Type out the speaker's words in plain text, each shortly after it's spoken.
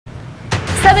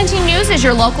17 News is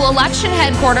your local election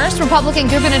headquarters. Republican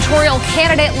gubernatorial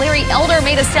candidate Larry Elder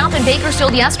made a stop in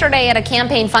Bakersfield yesterday at a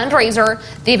campaign fundraiser.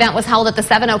 The event was held at the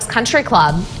Seven Oaks Country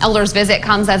Club. Elder's visit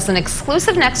comes as an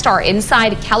exclusive Next Star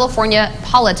Inside California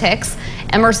Politics.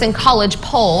 Emerson College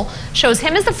poll shows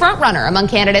him as the front runner among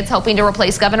candidates hoping to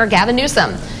replace Governor Gavin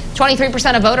Newsom.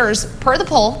 23% of voters, per the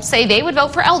poll, say they would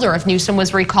vote for Elder if Newsom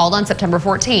was recalled on September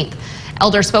 14th.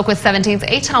 Elder spoke with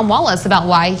 17's Tom Wallace about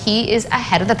why he is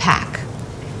ahead of the pack.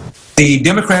 The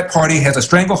Democrat Party has a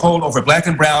stranglehold over black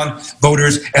and brown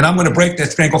voters, and I'm going to break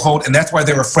that stranglehold, and that's why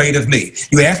they're afraid of me.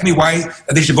 You ask me why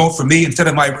they should vote for me instead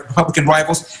of my Republican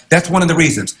rivals. That's one of the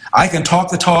reasons. I can talk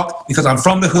the talk because I'm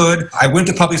from the hood. I went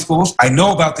to public schools. I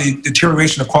know about the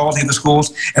deterioration of quality of the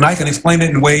schools, and I can explain it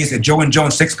in ways that Joe and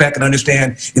Joan Sixpack can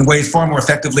understand in ways far more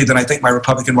effectively than I think my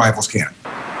Republican rivals can.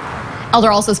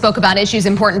 Elder also spoke about issues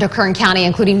important to Kern County,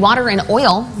 including water and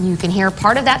oil. You can hear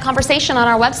part of that conversation on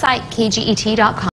our website, kget.com.